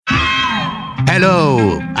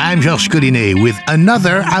Hello, I'm Georges Collinet with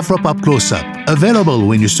another Afropop Close-Up, available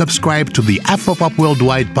when you subscribe to the Afropop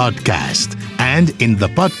Worldwide podcast and in the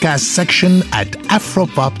podcast section at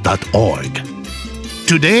afropop.org.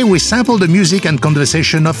 Today, we sample the music and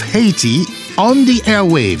conversation of Haiti on the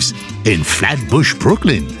airwaves in Flatbush,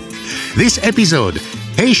 Brooklyn. This episode,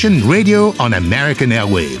 Haitian Radio on American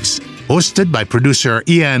Airwaves, hosted by producer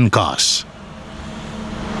Ian Koss.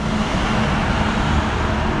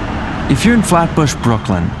 If you're in Flatbush,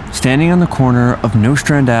 Brooklyn, standing on the corner of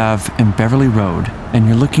Nostrand Ave and Beverly Road, and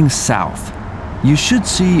you're looking south, you should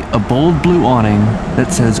see a bold blue awning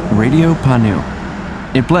that says Radio Panu.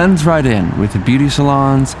 It blends right in with the beauty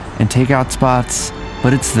salons and takeout spots,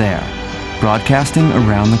 but it's there, broadcasting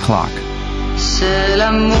around the clock.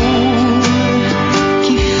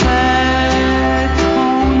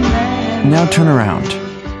 Now turn around.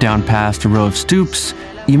 Down past a row of stoops,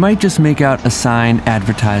 you might just make out a sign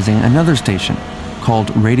advertising another station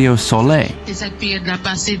called Radio Soleil. Head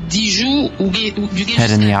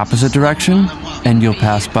in the opposite direction, and you'll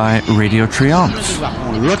pass by Radio Triomphe.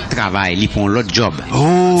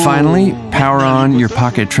 Finally, power on your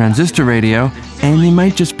pocket transistor radio, and you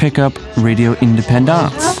might just pick up Radio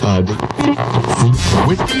Independance.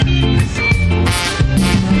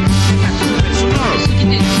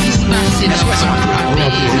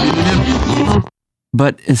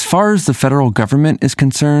 But as far as the federal government is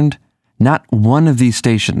concerned, not one of these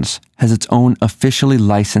stations has its own officially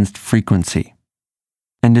licensed frequency.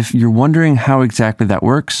 And if you're wondering how exactly that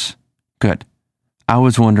works, good. I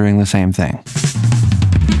was wondering the same thing.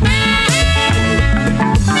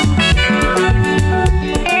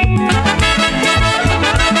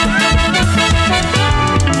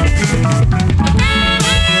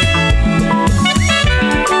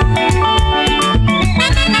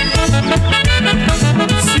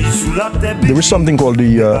 There is something called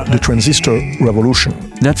the transistor revolution.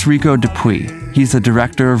 That's Rico Dupuis. He's the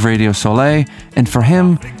director of Radio Soleil, and for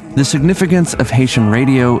him, the significance of Haitian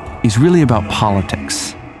radio is really about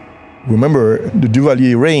politics. Remember, the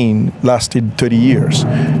Duvalier reign lasted 30 years.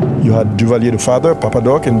 You had Duvalier the father, Papa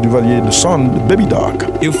Doc, and Duvalier the son, the Baby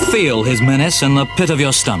Doc. You feel his menace in the pit of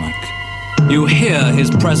your stomach. You hear his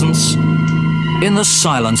presence in the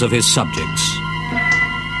silence of his subjects.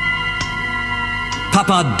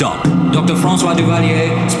 Papa Doc, Dr. Francois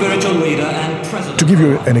Duvalier, spiritual leader and president. To give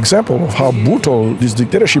you an example of how brutal this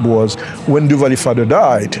dictatorship was, when Duvalier's father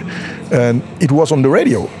died, and it was on the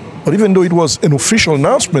radio. But even though it was an official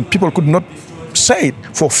announcement, people could not say it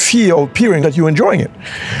for fear of appearing that you're enjoying it.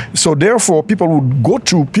 So therefore, people would go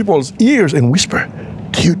to people's ears and whisper,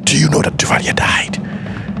 do you know that Duvalier died?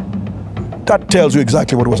 That tells you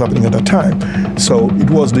exactly what was happening at that time. So it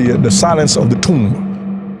was the silence of the tomb.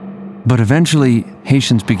 But eventually,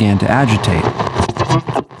 Haitians began to agitate.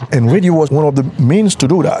 And radio was one of the means to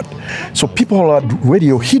do that. So people had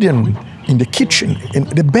radio hidden in the kitchen, in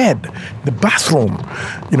the bed, the bathroom. You know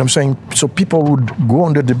what I'm saying? So people would go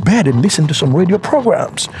under the bed and listen to some radio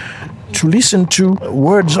programs, to listen to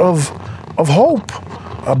words of hope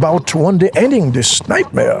about one day ending this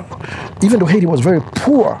nightmare. Even though Haiti was very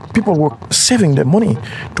poor, people were saving their money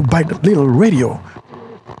to buy that little radio.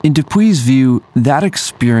 In Dupuis' view, that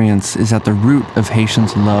experience is at the root of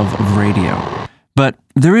Haitians' love of radio. But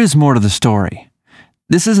there is more to the story.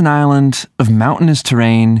 This is an island of mountainous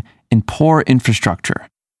terrain and poor infrastructure.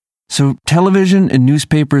 So television and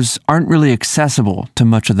newspapers aren't really accessible to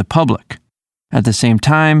much of the public. At the same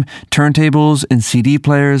time, turntables and CD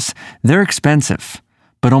players, they're expensive.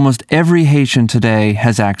 But almost every Haitian today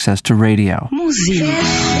has access to radio.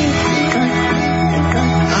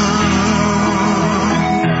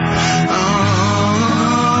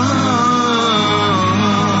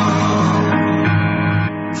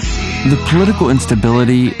 The political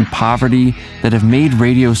instability and poverty that have made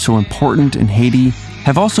radio so important in Haiti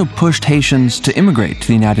have also pushed Haitians to immigrate to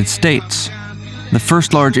the United States. The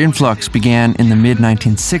first large influx began in the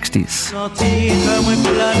mid-1960s.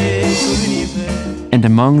 And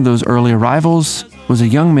among those early arrivals was a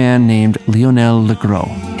young man named Lionel Legros.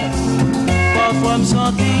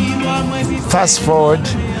 Fast forward,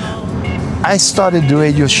 I started the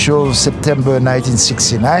radio show September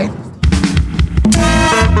 1969.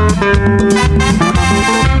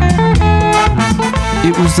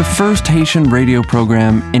 It was the first Haitian radio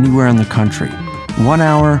program anywhere in the country. 1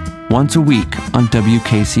 hour, once a week on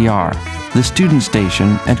WKCR, the student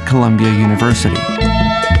station at Columbia University.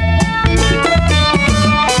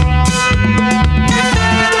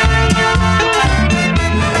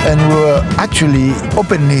 And we were actually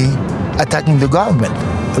openly attacking the government,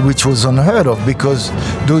 which was unheard of, because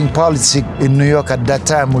doing politics in New York at that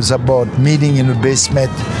time was about meeting in the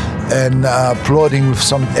basement and applauding with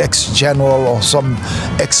some ex-general or some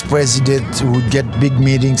ex-president who would get big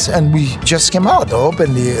meetings, and we just came out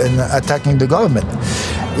openly and attacking the government.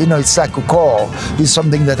 You know, it's like a call. It's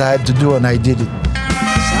something that I had to do, and I did it.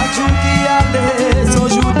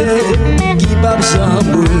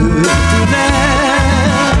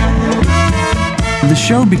 The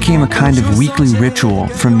show became a kind of weekly ritual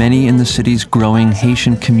for many in the city's growing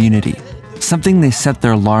Haitian community, something they set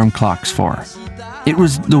their alarm clocks for. It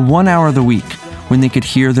was the 1 hour of the week when they could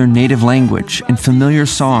hear their native language and familiar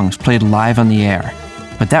songs played live on the air.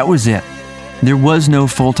 But that was it. There was no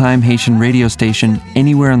full-time Haitian radio station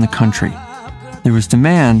anywhere in the country. There was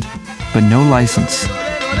demand, but no license.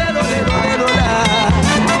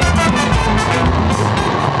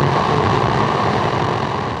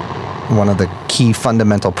 One of the key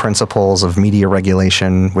fundamental principles of media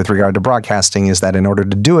regulation with regard to broadcasting is that in order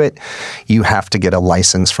to do it, you have to get a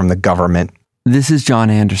license from the government. This is John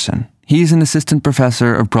Anderson. He's an assistant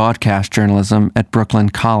professor of broadcast journalism at Brooklyn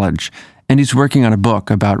College, and he's working on a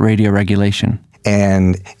book about radio regulation.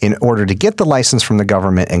 And in order to get the license from the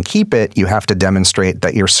government and keep it, you have to demonstrate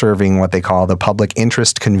that you're serving what they call the public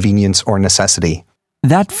interest, convenience, or necessity.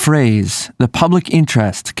 That phrase, the public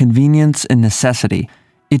interest, convenience, and necessity,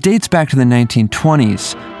 it dates back to the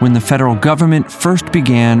 1920s when the federal government first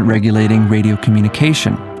began regulating radio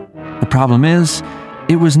communication. The problem is,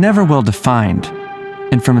 it was never well defined.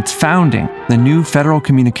 And from its founding, the new Federal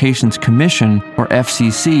Communications Commission, or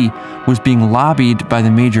FCC, was being lobbied by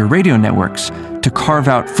the major radio networks to carve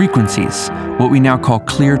out frequencies, what we now call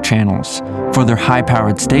clear channels, for their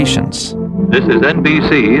high-powered stations. This is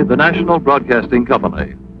NBC, the national broadcasting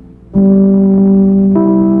company.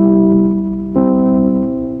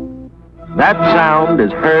 That sound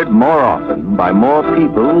is heard more often by more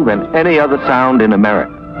people than any other sound in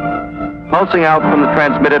America. Pulsing out from the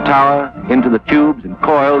transmitter tower into the tubes and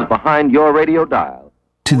coils behind your radio dial.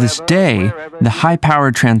 To this day, the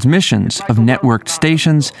high-powered transmissions of networked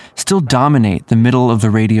stations still dominate the middle of the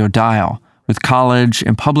radio dial, with college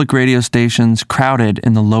and public radio stations crowded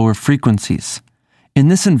in the lower frequencies. In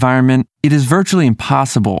this environment, it is virtually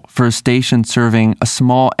impossible for a station serving a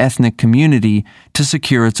small ethnic community to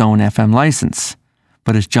secure its own FM license.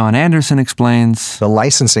 But as John Anderson explains, the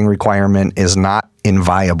licensing requirement is not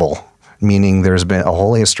inviolable, meaning there's been a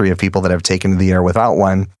whole history of people that have taken to the air without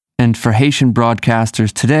one. And for Haitian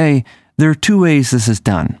broadcasters today, there are two ways this is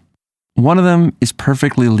done. One of them is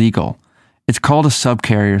perfectly legal. It's called a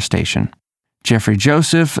subcarrier station. Jeffrey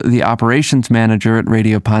Joseph, the operations manager at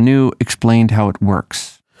Radio Panu, explained how it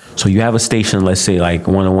works. So you have a station, let's say like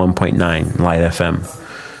 101.9 Light FM.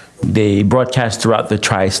 They broadcast throughout the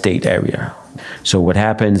tri-state area. So what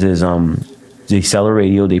happens is they sell a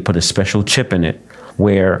radio, they put a special chip in it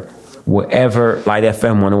where wherever Light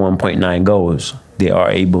FM 101.9 goes, they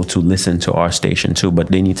are able to listen to our station too, but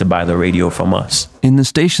they need to buy the radio from us. In the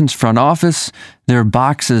station's front office, there are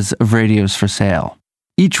boxes of radios for sale,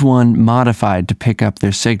 each one modified to pick up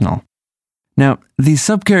their signal. Now, these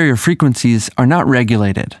subcarrier frequencies are not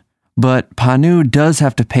regulated, but Panu does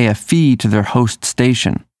have to pay a fee to their host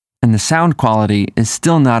station, and the sound quality is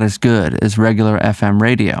still not as good as regular FM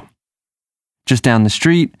radio. Just down the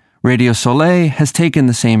street, Radio Soleil has taken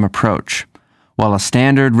the same approach. While a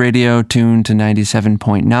standard radio tuned to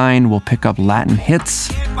 97.9 will pick up Latin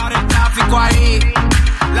hits,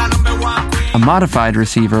 a modified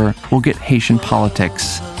receiver will get Haitian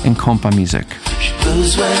politics and compa music.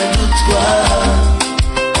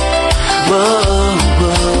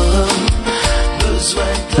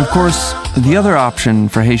 Of course, the other option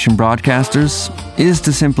for Haitian broadcasters is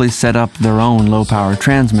to simply set up their own low-power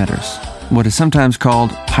transmitters, what is sometimes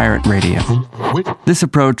called pirate radio. This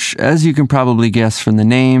approach, as you can probably guess from the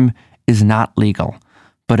name, is not legal.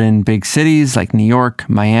 But in big cities like New York,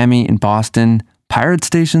 Miami, and Boston, pirate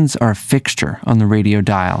stations are a fixture on the radio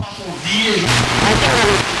dial.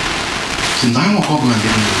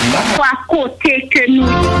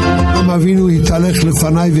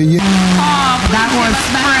 That was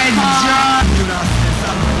Fred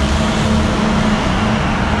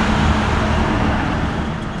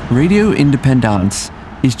John. Radio Independence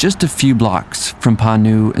is just a few blocks from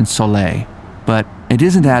Panu and Soleil, but it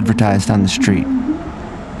isn't advertised on the street.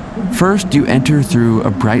 First, you enter through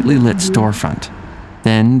a brightly lit storefront,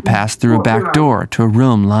 then pass through a back door to a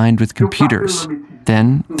room lined with computers,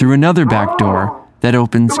 then through another back door that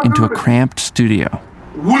opens into a cramped studio.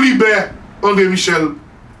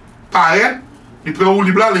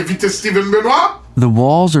 The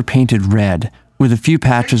walls are painted red with a few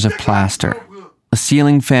patches of plaster. A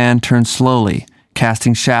ceiling fan turns slowly,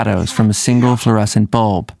 casting shadows from a single fluorescent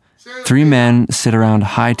bulb. 3 men sit around a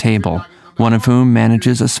high table, one of whom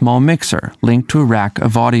manages a small mixer linked to a rack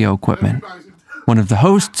of audio equipment. One of the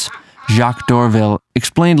hosts, Jacques Dorville,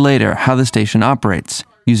 explained later how the station operates,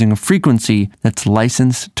 using a frequency that's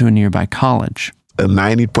licensed to a nearby college.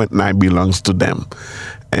 90.9 belongs to them,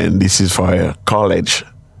 and this is for a college.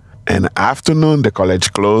 And afternoon, the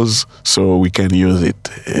college closes, so we can use it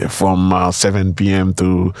from 7 p.m.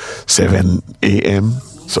 to 7 a.m.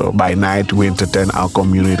 So by night, we entertain our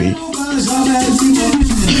community.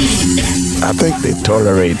 I think they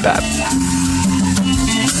tolerate that.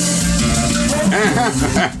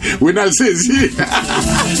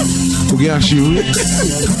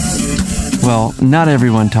 Well, not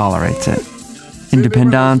everyone tolerates it.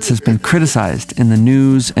 Independence has been criticized in the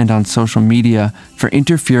news and on social media for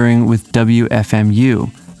interfering with WFMU,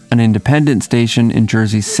 an independent station in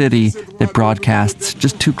Jersey City that broadcasts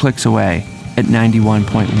just 2 clicks away at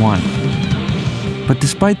 91.1. But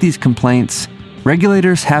despite these complaints,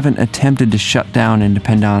 regulators haven't attempted to shut down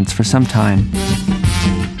Independence for some time.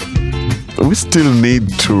 We still need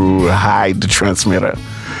to hide the transmitter,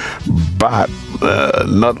 but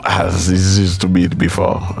not as it used to be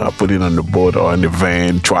before. Put it on the boat or in the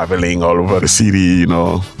van, traveling all over the city,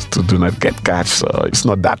 to do not get catch. So it's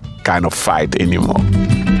not that kind of fight anymore.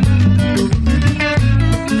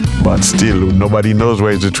 But still, nobody knows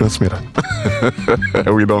where is the transmitter.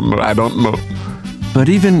 We don't know. I don't know. But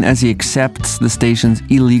even as he accepts the station's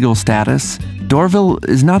illegal status, Dorville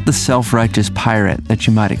is not the self-righteous pirate that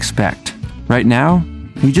you might expect. Right now,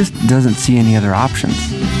 he just doesn't see any other options.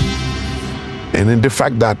 And in the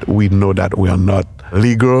fact that we know that we are not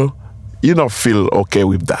legal, you don't feel okay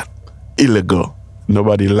with that. Illegal.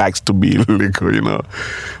 Nobody likes to be illegal,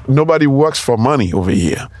 Nobody works for money over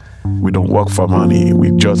here. We don't work for money.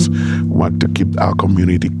 We just want to keep our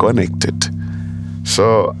community connected.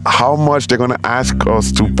 So how much they're going to ask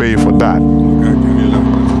us to pay for that?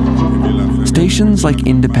 Stations like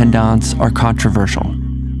Independence are controversial,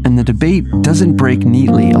 and the debate doesn't break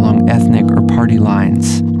neatly along ethnic or party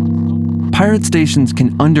lines. Pirate stations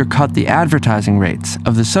can undercut the advertising rates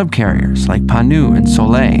of the subcarriers like Panu and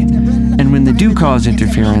Soleil, and when they do cause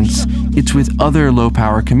interference, it's with other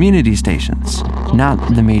low-power community stations, not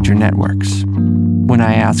the major networks. When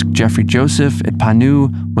I asked Jeffrey Joseph at Panu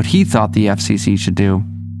what he thought the FCC should do,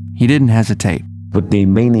 he didn't hesitate. What they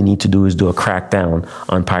mainly need to do is do a crackdown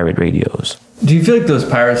on pirate radios. Do you feel like those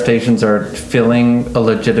pirate stations are filling a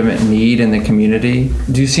legitimate need in the community?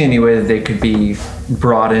 Do you see any way that they could be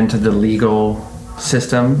brought into the legal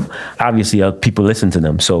system? Obviously, people listen to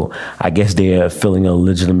them, so I guess they are filling a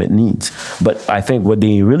legitimate needs. But I think what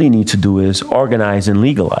they really need to do is organize and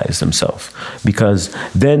legalize themselves, because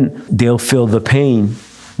then they'll feel the pain.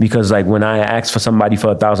 Because like when I ask for somebody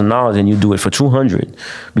for $1,000 and you do it for $200,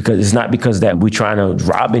 because it's not because that we're trying to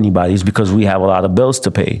rob anybody, it's because we have a lot of bills to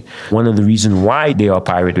pay. One of the reasons why they are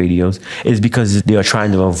pirate radios is because they are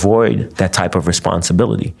trying to avoid that type of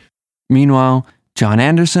responsibility. Meanwhile, John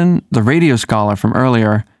Anderson, the radio scholar from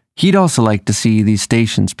earlier, he'd also like to see these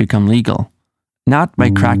stations become legal. Not by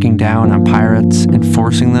cracking down on pirates and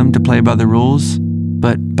forcing them to play by the rules,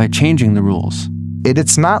 but by changing the rules.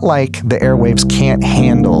 It's not like the airwaves can't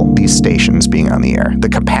handle these stations being on the air. The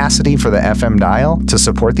capacity for the FM dial to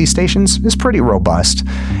support these stations is pretty robust.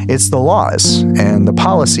 It's the laws and the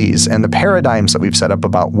policies and the paradigms that we've set up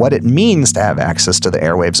about what it means to have access to the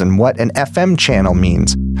airwaves and what an FM channel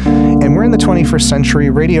means. And we're in the 21st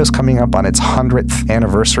century. Radio's coming up on its 100th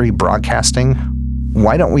anniversary broadcasting.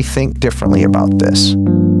 Why don't we think differently about this?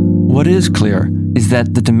 What is clear is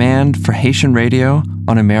that the demand for Haitian radio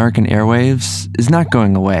on American airwaves is not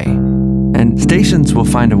going away, and stations will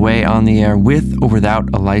find a way on the air with or without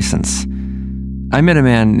a license. I met a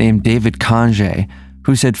man named David Conge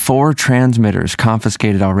who said 4 transmitters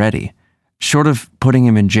confiscated already. Short of putting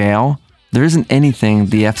him in jail, there isn't anything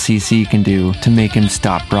the FCC can do to make him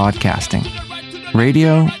stop broadcasting.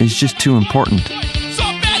 Radio is just too important.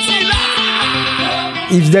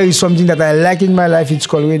 If there is something that I like in my life, it's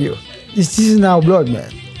called radio. This is in our blood,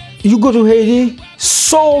 man. You go to Haiti,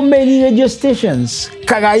 so many radio stations.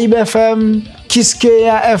 Caraïbe FM,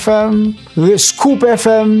 Kiskeya FM, Scoop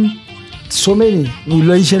FM, so many. We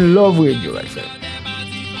Haitians love radio, my friend.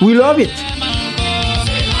 We love it.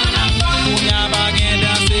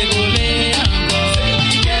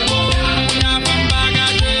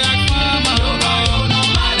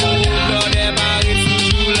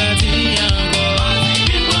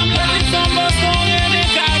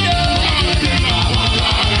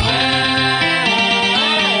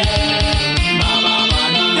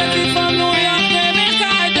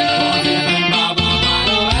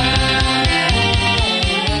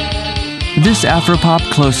 This Afropop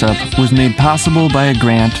Close-Up was made possible by a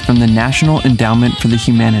grant from the National Endowment for the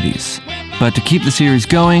Humanities. But to keep the series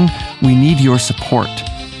going, we need your support.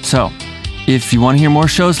 So, if you want to hear more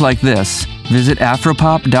shows like this, visit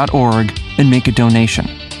afropop.org and make a donation.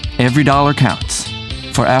 Every dollar counts.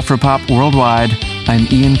 For Afropop Worldwide, I'm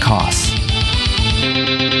Ian Koss.